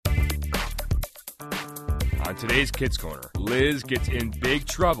On today's Kids Corner, Liz gets in big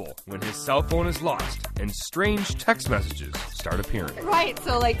trouble when his cell phone is lost and strange text messages start appearing. Right,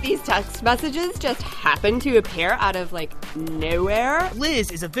 so these text messages just happen to appear out of nowhere.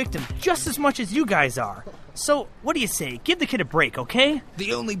 Liz is a victim just as much as you guys are. So, what do you say? Give the kid a break, okay?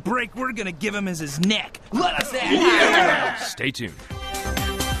 The only break we're gonna give him is his neck. Let us at it! Yeah. Stay tuned.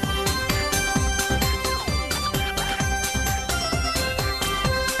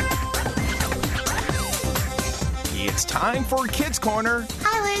 It's time for Kids Corner.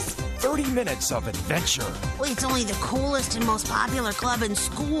 Hi, Liz. 30 minutes of adventure. Well, it's only the coolest and most popular club in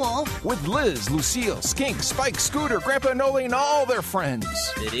school. With Liz, Lucille, Skink, Spike, Scooter, Grandpa Noli, and all their friends.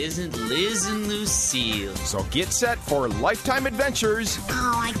 It isn't Liz and Lucille. So get set for lifetime adventures.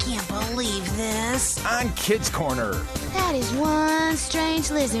 Oh, I can't believe this. On Kids Corner. That is one strange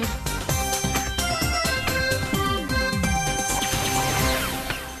lizard.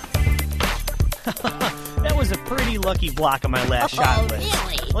 That was a pretty lucky block on my last shot, Liz.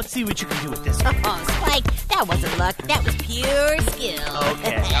 Really? Let's see what you can do with this. Oh, Spike, that wasn't luck. That was pure skill.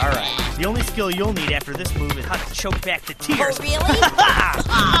 Okay, all right. The only skill you'll need after this move is how to choke back the tears. Oh, really?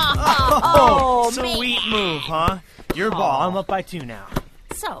 Oh, sweet move, huh? Your ball. I'm up by 2 now.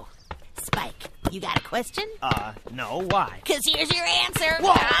 So, Spike, you got a question? No. Why? Because here's your answer.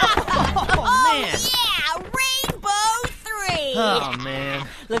 Whoa. Oh, man. Yeah, Rainbow 3. Oh, man.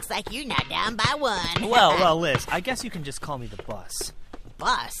 Looks like you're not down by 1. Well, Liz, I guess you can just call me the bus.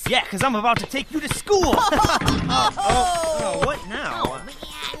 Bus? Yeah, because I'm about to take you to school. Oh, what now? Oh, man.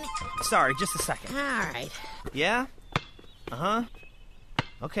 Sorry, just a second. All right. Yeah? Uh-huh.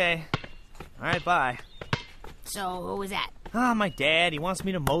 Okay. All right, bye. So, who was that? My dad. He wants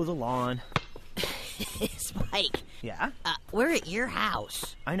me to mow the lawn. Spike. Yeah? We're at your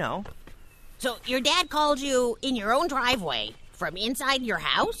house. I know. So, your dad called you in your own driveway from inside your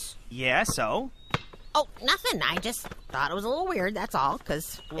house? Yeah, so? Oh, nothing. I just thought it was a little weird, that's all.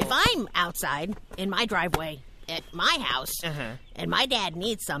 Because if I'm outside in my driveway at my house and my dad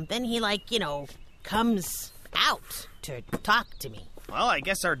needs something, he, comes out to talk to me. Well, I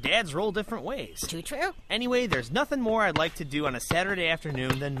guess our dads roll different ways. Too true? Anyway, there's nothing more I'd like to do on a Saturday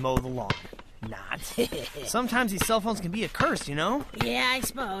afternoon than mow the lawn. Not. Sometimes these cell phones can be a curse, you know? Yeah, I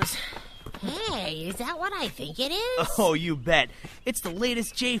suppose. Hey, is that what I think it is? Oh, you bet. It's the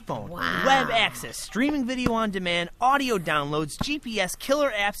latest J-Phone. Wow. Web access, streaming video on demand, audio downloads, GPS,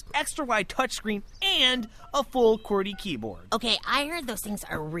 killer apps, extra-wide touchscreen, and a full QWERTY keyboard. Okay, I heard those things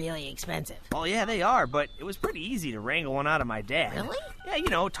are really expensive. Oh, yeah, they are, but it was pretty easy to wrangle one out of my dad. Really?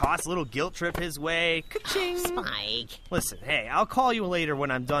 Yeah, toss a little guilt trip his way. Ka-ching. Spike. Listen, hey, I'll call you later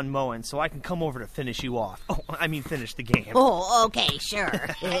when I'm done mowing so I can come over to finish you off. Oh, I mean finish the game. Oh, okay, sure.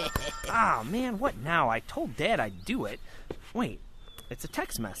 Ah, man, what now? I told Dad I'd do it. Wait, it's a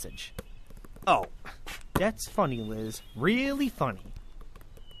text message. Oh, that's funny, Liz. Really funny.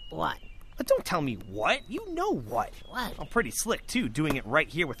 What? Don't tell me what. You know what. What? I'm pretty slick, too, doing it right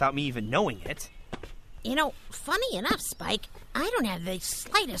here without me even knowing it. Funny enough, Spike, I don't have the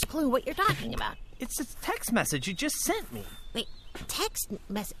slightest clue what you're talking about. It's a text message you just sent me. Wait, text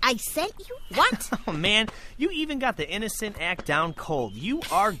message? I sent you? What? Oh, man, you even got the innocent act down cold. You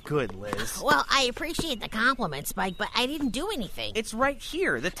are good, Liz. Well, I appreciate the compliment, Spike, but I didn't do anything. It's right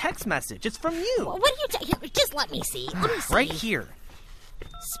here, the text message. It's from you. What are you just let me see. Let me see. Right here.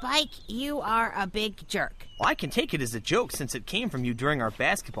 Spike, you are a big jerk. Well, I can take it as a joke since it came from you during our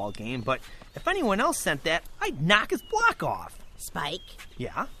basketball game, but if anyone else sent that, I'd knock his block off. Spike?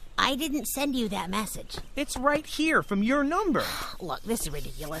 Yeah? I didn't send you that message. It's right here from your number. Look, this is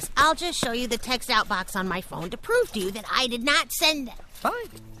ridiculous. I'll just show you the text outbox on my phone to prove to you that I did not send that. Fine.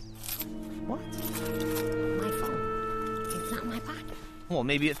 What? My phone. It's not in my pocket. Well,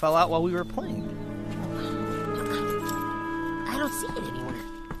 maybe it fell out while we were playing. I don't see it anywhere.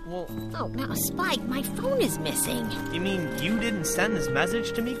 Well... Oh, now, Spike, my phone is missing. You mean you didn't send this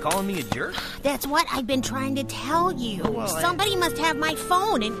message to me calling me a jerk? That's what I've been trying to tell you. Well, somebody must have my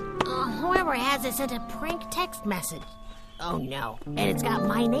phone, and whoever has it sent a prank text message. Oh, no. And it's got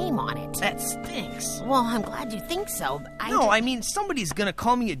my name on it. That stinks. Well, I'm glad you think so. I mean, somebody's gonna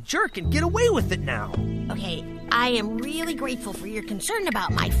call me a jerk and get away with it now. Okay, I am really grateful for your concern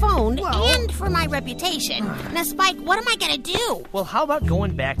about my phone and for my reputation. Now, Spike, what am I gonna do? Well, how about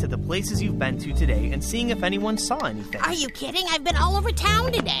going back to the places you've been to today and seeing if anyone saw anything? Are you kidding? I've been all over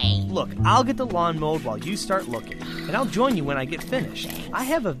town today. Look, I'll get the lawn mowed while you start looking, and I'll join you when I get finished. Thanks. I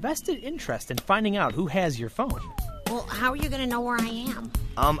have a vested interest in finding out who has your phone. Well, how are you gonna know where I am?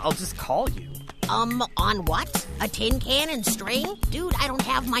 I'll just call you. On what? A tin can and string? Dude, I don't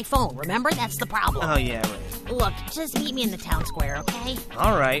have my phone, remember? That's the problem. Oh, yeah, right. Look, just meet me in the town square, okay?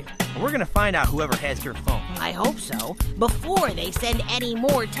 All right. We're gonna find out whoever has your phone. I hope so. Before they send any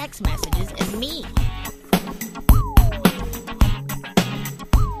more text messages at me.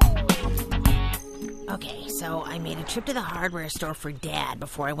 Okay, so I made a trip to the hardware store for Dad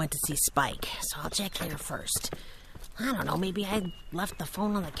before I went to see Spike. So I'll check there first. I don't know, maybe I left the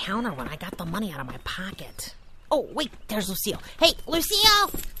phone on the counter when I got the money out of my pocket. Oh, wait, there's Lucille. Hey,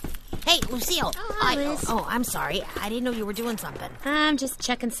 Lucille! Hey, Lucille. Oh, hi, Liz. I'm sorry. I didn't know you were doing something. I'm just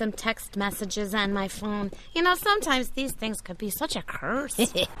checking some text messages on my phone. You know, sometimes these things could be such a curse.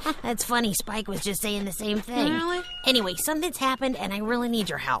 That's funny. Spike was just saying the same thing. Really? Anyway, something's happened, and I really need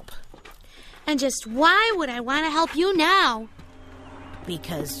your help. And just why would I want to help you now?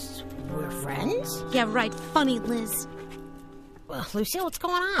 Because we're friends? Yeah, right. Funny, Liz. Well, Lucille, what's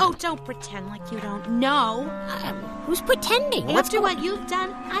going on? Oh, don't pretend like you don't know. Who's pretending? What's After going what you've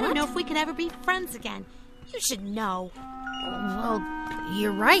done, I What? don't know if we could ever be friends again. You should know. Well,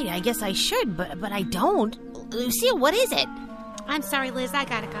 you're right. I guess I should, but I don't. Lucille, what is it? I'm sorry, Liz. I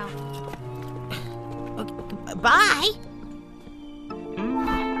gotta go. Okay, bye.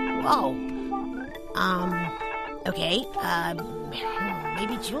 Whoa. Okay.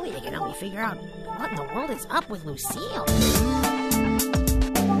 Maybe Julia can help me figure out what in the world is up with Lucille.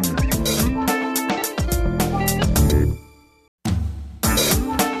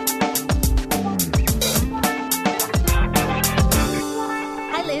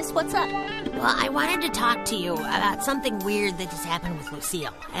 Hi, Liz. What's up? Well, I wanted to talk to you about something weird that just happened with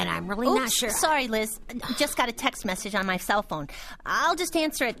Lucille, and I'm really not Oops, sure. Sorry, Liz. Just got a text message on my cell phone. I'll just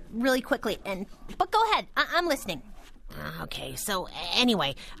answer it really quickly. But go ahead. I'm listening. Okay, so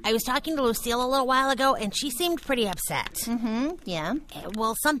anyway, I was talking to Lucille a little while ago, and she seemed pretty upset. Mm-hmm. Yeah.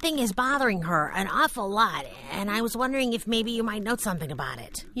 Well, something is bothering her an awful lot, and I was wondering if maybe you might know something about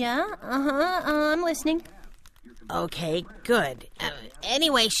it. Yeah. I'm listening. Okay, good.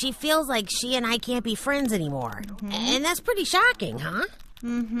 Anyway, she feels like she and I can't be friends anymore. Mm-hmm. And that's pretty shocking, huh?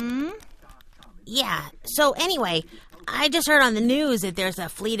 Mm-hmm. Yeah, so anyway, I just heard on the news that there's a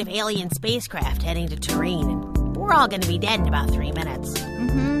fleet of alien spacecraft heading to Turin, and we're all going to be dead in about 3 minutes.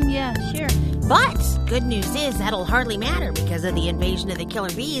 Mm-hmm. Yeah, sure. But good news is that'll hardly matter because of the invasion of the killer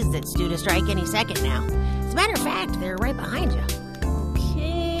bees that's due to strike any second now. As a matter of fact, they're right behind you.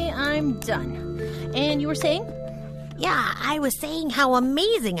 Okay, I'm done. And you were saying? Yeah, I was saying how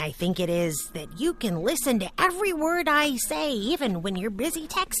amazing I think it is that you can listen to every word I say, even when you're busy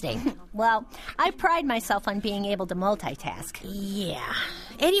texting. Well, I pride myself on being able to multitask. Yeah.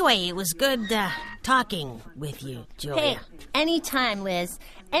 Anyway, it was good talking with you, Julia. Hey, anytime, Liz.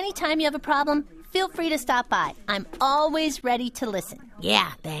 Anytime you have a problem, feel free to stop by. I'm always ready to listen.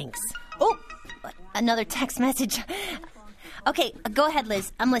 Yeah, thanks. Oh, another text message. Okay, go ahead,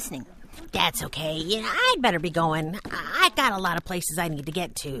 Liz. I'm listening. That's okay. Yeah, I'd better be going. I've got a lot of places I need to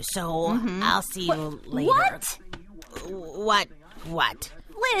get to, so I'll see you later. What? What?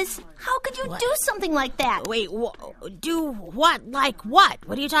 Liz, how could you do something like that? Wait, do what? Like what?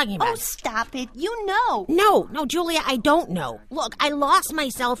 What are you talking about? Oh, stop it. You know. No, Julia, I don't know. Look, I lost my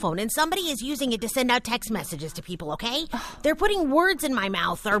cell phone, and somebody is using it to send out text messages to people, okay? They're putting words in my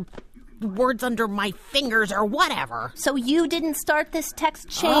mouth, or words under my fingers, or whatever. So you didn't start this text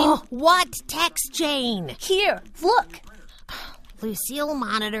chain? Oh, what text chain? Here, look. Lucille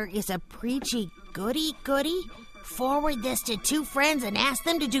Monitor is a preachy goody-goody? Forward this to 2 friends and ask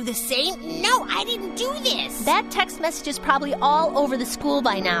them to do the same? No, I didn't do this. That text message is probably all over the school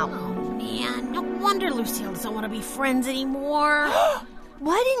by now. Oh, man, no wonder Lucille doesn't want to be friends anymore.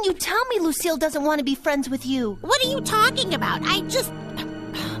 Why didn't you tell me Lucille doesn't want to be friends with you? What are you talking about? Never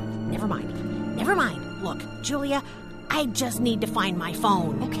mind. Look, Julia, I just need to find my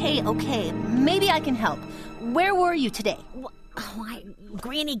phone. Okay. Maybe I can help. Where were you today?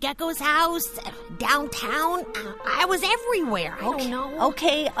 Granny Gecko's house, downtown. I was everywhere. I don't know.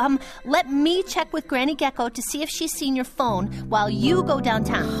 Okay, let me check with Granny Gecko to see if she's seen your phone while you go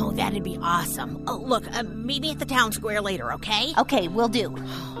downtown. Oh, that'd be awesome. Look, meet me at the town square later, okay? Okay, will do.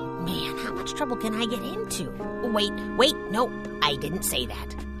 Oh, man, how much trouble can I get into? Wait, no, I didn't say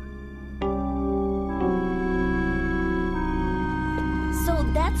that. So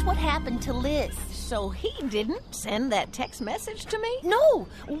that's That's what happened to Liz. So he didn't send that text message to me? No.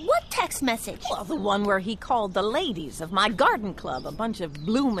 What text message? Well, the one where he called the ladies of my garden club a bunch of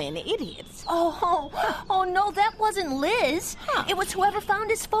bloomin' idiots. Oh no, that wasn't Liz. Huh. It was whoever found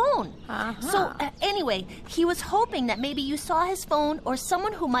his phone. So, anyway, he was hoping that maybe you saw his phone or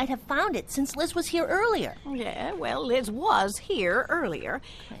someone who might have found it since Liz was here earlier. Yeah, well, Liz was here earlier.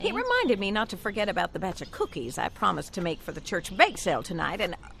 He reminded me not to forget about the batch of cookies I promised to make for the church bake sale tonight,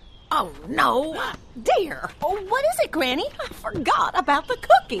 and... Oh, no, dear. Oh, what is it, Granny? I forgot about the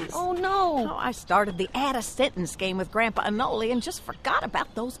cookies. Oh, no. Oh, I started the Add a Sentence game with Grandpa Anoli and just forgot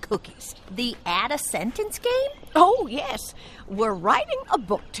about those cookies. The Add a Sentence game? Oh, yes. We're writing a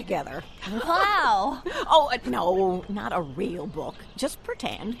book together. Wow. Oh, no, not a real book. Just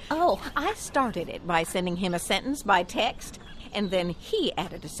pretend. Oh. I started it by sending him a sentence by text. And then he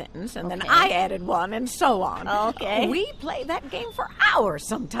added a sentence, and then I added one, and so on. Okay. We play that game for hours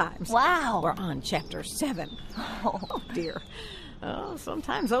sometimes. Wow. We're on chapter 7. Oh, dear. Oh,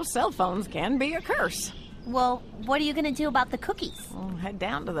 sometimes those cell phones can be a curse. Well, what are you going to do about the cookies? Well, head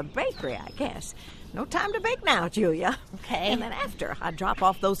down to the bakery, I guess. No time to bake now, Julia. Okay. And then after I drop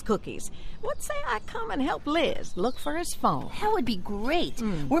off those cookies, what say I come and help Liz look for his phone? That would be great.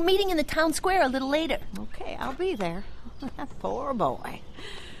 We're meeting in the town square a little later. Okay, I'll be there. Poor boy.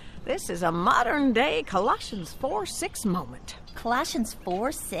 This is a modern-day Colossians 4:6 moment. Colossians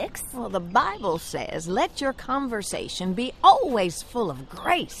 4:6? Well, the Bible says, let your conversation be always full of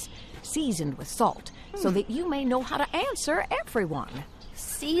grace, seasoned with salt, so that you may know how to answer everyone.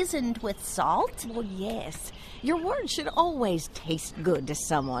 Seasoned with salt? Well, yes. Your words should always taste good to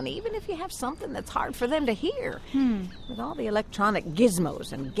someone, even if you have something that's hard for them to hear. With all the electronic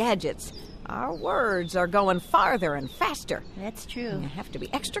gizmos and gadgets, our words are going farther and faster. That's true. You have to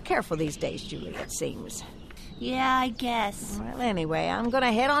be extra careful these days, Julie, it seems. Yeah, I guess. Well, anyway, I'm going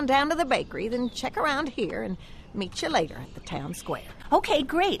to head on down to the bakery, then check around here and meet you later at the town square. Okay,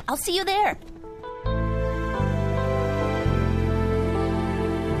 great. I'll see you there.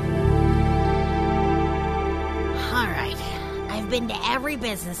 All right. I've been to every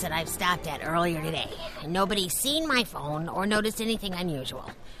business that I've stopped at earlier today. Nobody's seen my phone or noticed anything unusual.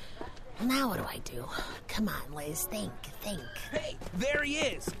 Now what do I do? Come on, Liz. Think. Hey, there he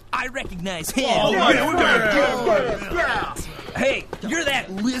is. I recognize him. Hey, you're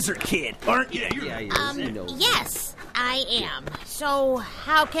that lizard kid, aren't you? Yes, I am. So,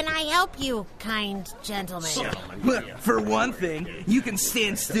 how can I help you, kind gentlemen? Well, for one thing, you can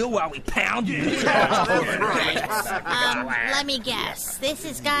stand still while we pound you. Let me guess. This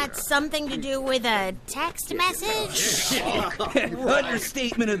has got something to do with a text message?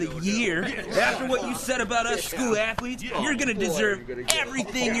 Understatement of the year. After what you said about us school athletes, you're gonna deserve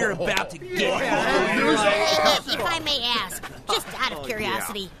everything you're about to get. If I may ask, just out of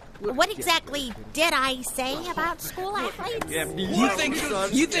curiosity, what exactly did I say about school athletes?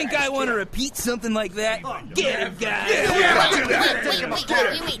 You think I want to repeat something like that? Get him, guys!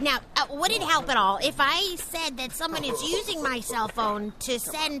 Wait. Now, would it help at all if I said that someone is using my cell phone to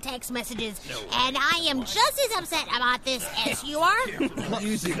send text messages, and I am just as upset about this as you are?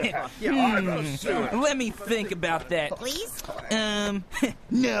 Let me think about that. Please?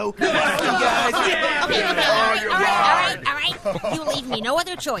 No. Come on, guys! Okay, all right. You leave me no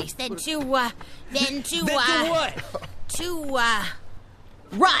other choice than to what? To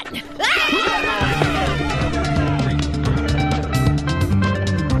run.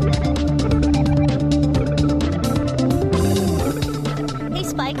 Hey,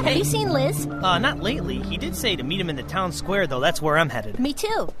 Spike, have you seen Liz? Not lately. He did say to meet him in the town square, though. That's where I'm headed. Me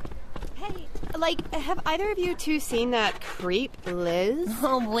too. Hey, have either of you two seen that creep, Liz?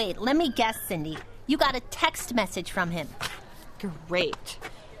 Oh, wait, let me guess, Cindy. You got a text message from him. Great.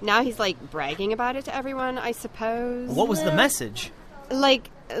 Now he's, bragging about it to everyone, I suppose. What was the message?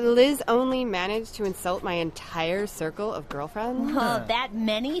 Liz only managed to insult my entire circle of girlfriends. Oh, that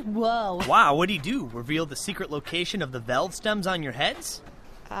many? Whoa. Wow, what'd he do? Reveal the secret location of the Veld stems on your heads?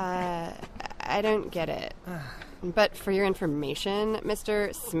 I don't get it. But for your information,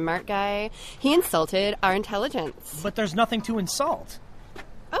 Mr. Smart Guy, he insulted our intelligence. But there's nothing to insult.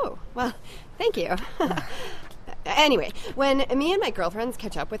 Oh, well, thank you. Anyway, when me and my girlfriends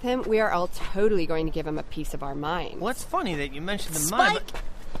catch up with him, we are all totally going to give him a piece of our mind. What's funny that you mentioned the Spike, mind.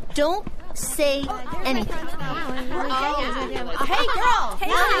 don't say anything. Hey, girl.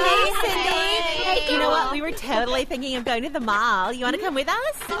 Hey, Cindy. Hey, you know what? We were totally thinking of going to the mall. You want to come with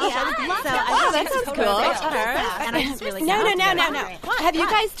us? That sounds cool. And I just really No. Have you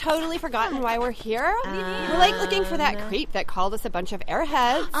guys totally forgotten why we're here? We're looking for that creep that called us a bunch of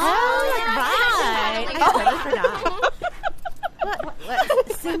airheads. Oh, right. I totally forgot.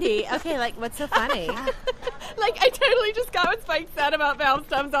 Cindy, okay, like, what's so funny? Like, I totally just got what Spike said about valve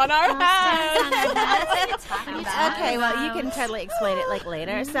stumps on our heads. Okay, well, you can totally explain it, like,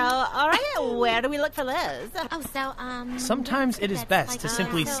 later. So, all right, where do we look for Liz? Sometimes it is best to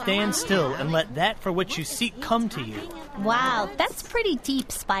simply stand still and let that for which you seek come to you. Wow, that's pretty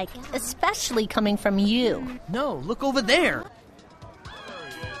deep, Spike, especially coming from you. No, look over there.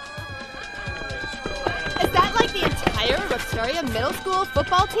 Is that like the entire Roxoria Middle School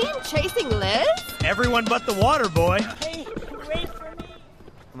football team chasing Liz? Everyone but the water boy. Hey, wait for me.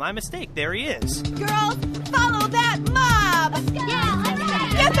 My mistake. There he is. Girls, follow that mob! Let's go! Yeah, let's go!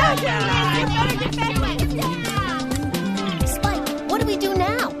 Get back here, Liz! You better get back! Spike, what do we do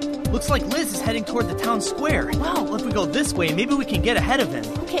now? Looks like Liz is heading toward the town square. Well, if we go this way, maybe we can get ahead of him.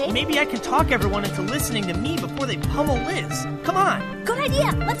 Okay. Maybe I can talk everyone into listening to me before they pummel Liz. Come on. Good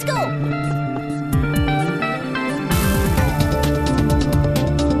idea. Let's go.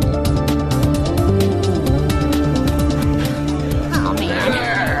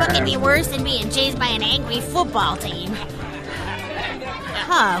 What could be worse than being chased by an angry football team?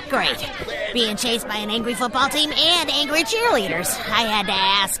 Oh, great. Being chased by an angry football team and angry cheerleaders. I had to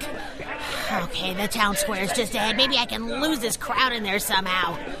ask. Okay, the town square's just ahead. Maybe I can lose this crowd in there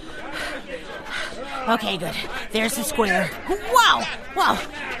somehow. Okay, good. There's the square. Whoa! Whoa!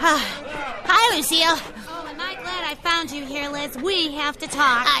 Hi, Lucille. Oh, am I glad I found you here, Liz. We have to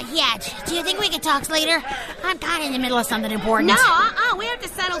talk. Yeah. Do you think we could talk later? I'm kind of in the middle of something important. No, we have to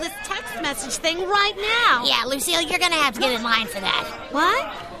settle this text message thing right now. Yeah, Lucille, you're gonna have to get in line for that. What?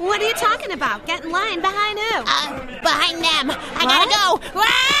 What are you talking about? Get in line behind who? Behind them. I gotta go.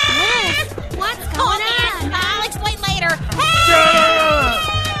 Liz, what's going on? I'll explain later.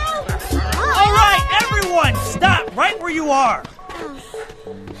 All right, everyone, stop right where you are.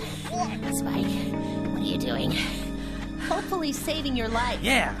 Spike, what are you doing? Hopefully saving your life.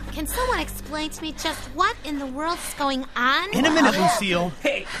 Yeah. Can someone explain to me just what in the world is going on? In a minute, Lucille.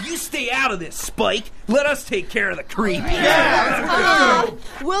 Hey, you stay out of this, Spike. Let us take care of the creep.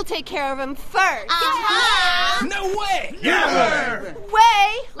 We'll take care of him first. No way!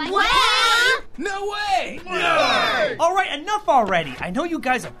 Way! No way! All right, enough already. I know you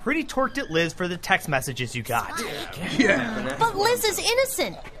guys are pretty torqued at Liz for the text messages you got. But Liz is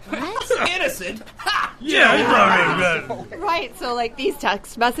innocent. What? Innocent? Ha! Right, so like these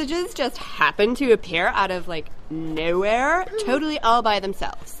text messages just happen to appear out of like nowhere, totally all by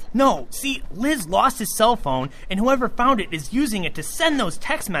themselves. No, see, Liz lost his cell phone, and whoever found it is using it to send those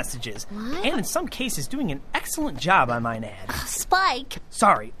text messages. What? And in some cases, doing an excellent job, I might add. Spike.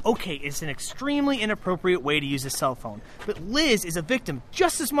 Sorry, okay, it's an extremely inappropriate way to use a cell phone, but Liz is a victim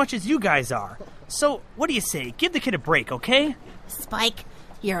just as much as you guys are. So, what do you say? Give the kid a break, okay? Spike,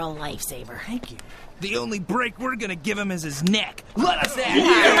 you're a lifesaver. Thank you. The only break we're gonna give him is his neck. Let us at it.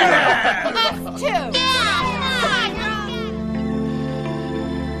 Us too!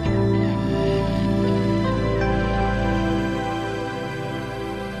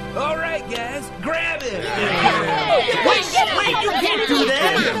 All right, guys, grab it. Wait, you can't do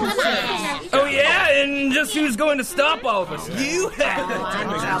that! Oh, yeah? And just who's going to stop all of us? You?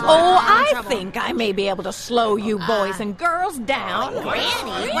 Oh, I think I may be able to slow you boys and girls down.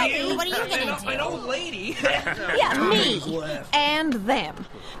 Granny, what are you getting into? An old lady. Yeah, me and them.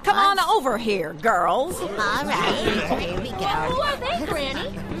 Come on over here, girls. All right, here we go. Who are they,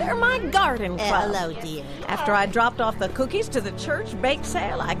 Granny? They're my garden club. Hello, dear. After I dropped off the cookies to the church bake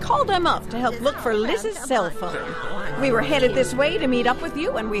sale, I called them up to help look for Liz's cell phone. We were headed this way to meet up with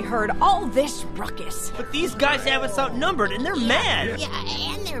you, and we heard all this ruckus. But these guys have us outnumbered, and they're mad.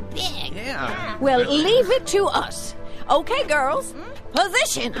 Yeah, and they're big. Yeah. Well, leave it to us. Okay, girls.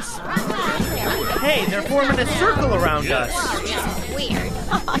 Positions. Hey, they're forming a circle around us. Weird.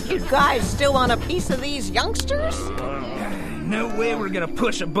 You guys still want a piece of these youngsters? No way we're gonna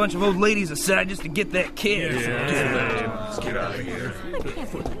push a bunch of old ladies aside just to get that kid. Let's get out of here.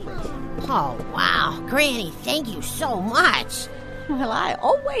 Oh, wow. Granny, thank you so much. Well, I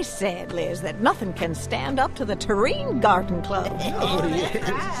always said, Liz, that nothing can stand up to the Tureen Garden Club.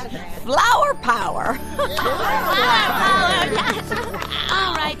 Flower power.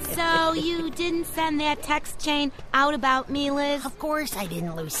 All right, so you didn't send that text chain out about me, Liz? Of course I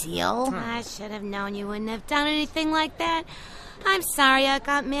didn't, Lucille. I should have known you wouldn't have done anything like that. I'm sorry I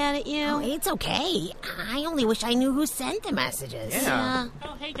got mad at you. Oh, it's okay. I only wish I knew who sent the messages. Yeah.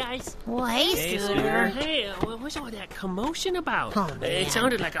 Oh, hey, guys. Well, hey, Scooter. Hey, what's all that commotion about? Oh, man. It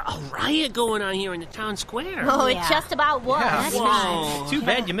sounded like a riot going on here in the town square. Oh, it just about was. Yeah. That's Whoa. right. Too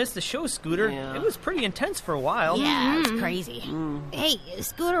bad you missed the show, Scooter. Yeah. It was pretty intense for a while. Yeah, it's crazy. Hey,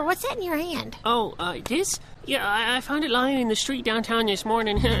 Scooter, what's that in your hand? Oh, this? Yeah, I found it lying in the street downtown this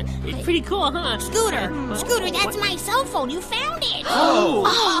morning. It's pretty cool, huh? Scooter, that's my cell phone. You found it. Oh,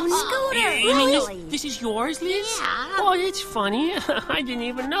 Scooter, You mean really? this is yours, Liz? Yeah. Oh, it's funny. I didn't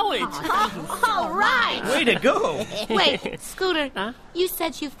even know it. All right. Way to go. Wait, Scooter, Huh? you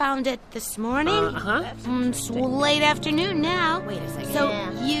said you found it this morning? Uh-huh. It's late afternoon now. Wait a second. So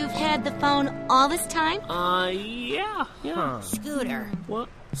Yeah. you've had the phone all this time? Yeah. Scooter. What?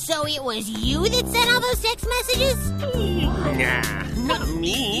 So it was you that sent all those text messages? Nah, not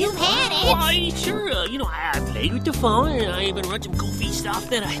me. You've had it. Why, sure. I played with the phone, and I even wrote some goofy stuff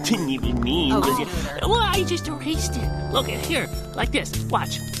that I didn't even mean. Oh, But, Scooter. well, I just erased it. Look, here, like this.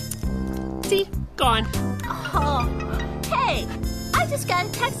 Watch. See? Gone. Oh, hey, I just got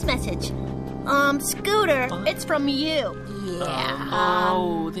a text message. Scooter, it's from you. Yeah.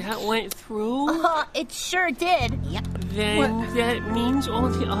 Oh, that went through? It sure did. Yep. Then that means all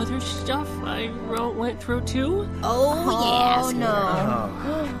the other stuff I wrote went through too? Oh, yeah.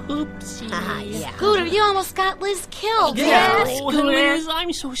 no. Oopsie. Yeah. Scooter, you almost got Liz killed. Oh, Liz,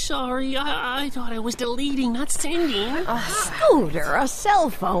 I'm so sorry. I thought I was deleting, not sending. Scooter, a cell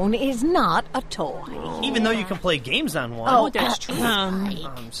phone is not a toy. Even though you can play games on one. Oh, that's true.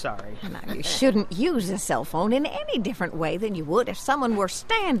 I'm sorry. Now, you shouldn't use a cell phone in any different way than you would if someone were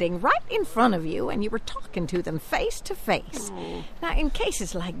standing right in front of you and you were talking to them face to face. Now, in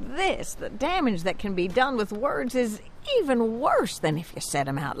cases like this, the damage that can be done with words is even worse than if you said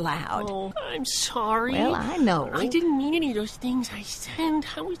them out loud. Oh, I'm sorry. Well, I know. I didn't mean any of those things I said.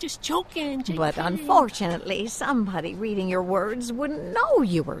 I was just joking. But unfortunately, somebody reading your words wouldn't know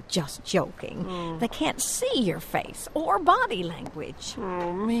you were just joking. They can't see your face or body language.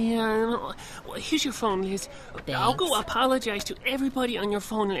 Oh, man. Well, here's your phone, Liz. I'll go apologize to everybody on your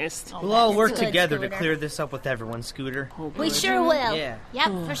phone list. We'll all work good, together to Scooter. clear this up with everyone, Scooter. We sure will. Yeah.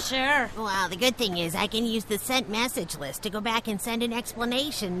 Yep, for sure. Well, the good thing is I can use the sent message list to go back and send an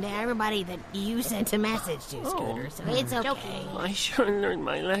explanation to everybody that you sent a message to, Scooter. So it's okay. I sure learned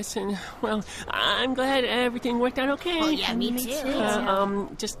my lesson. Well, I'm glad everything worked out okay. Oh, yeah, me too.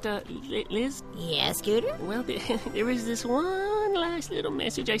 Liz? Yeah, Scooter? Well, there is this one last little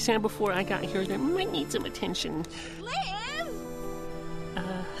message I sent before I got here that might need some attention. Liz!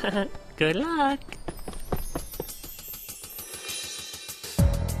 Good luck.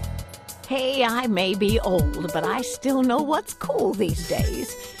 Hey, I may be old, but I still know what's cool these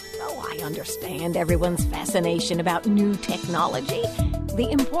days. Though I understand everyone's fascination about new technology, the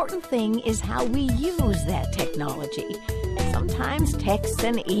important thing is how we use that technology. Sometimes texts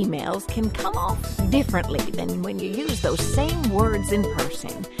and emails can come off differently than when you use those same words in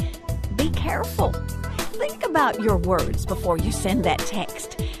person. Be careful. Think about your words before you send that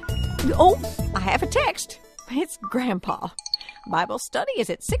text. Oh, I have a text. It's Grandpa. Bible study is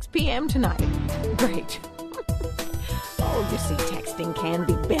at 6 p.m. tonight. Great. Oh, you see, texting can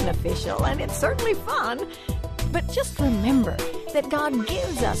be beneficial, and it's certainly fun. But just remember that God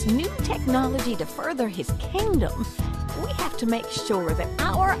gives us new technology to further His kingdom. We have to make sure that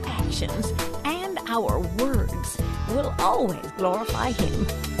our actions and our words will always glorify Him.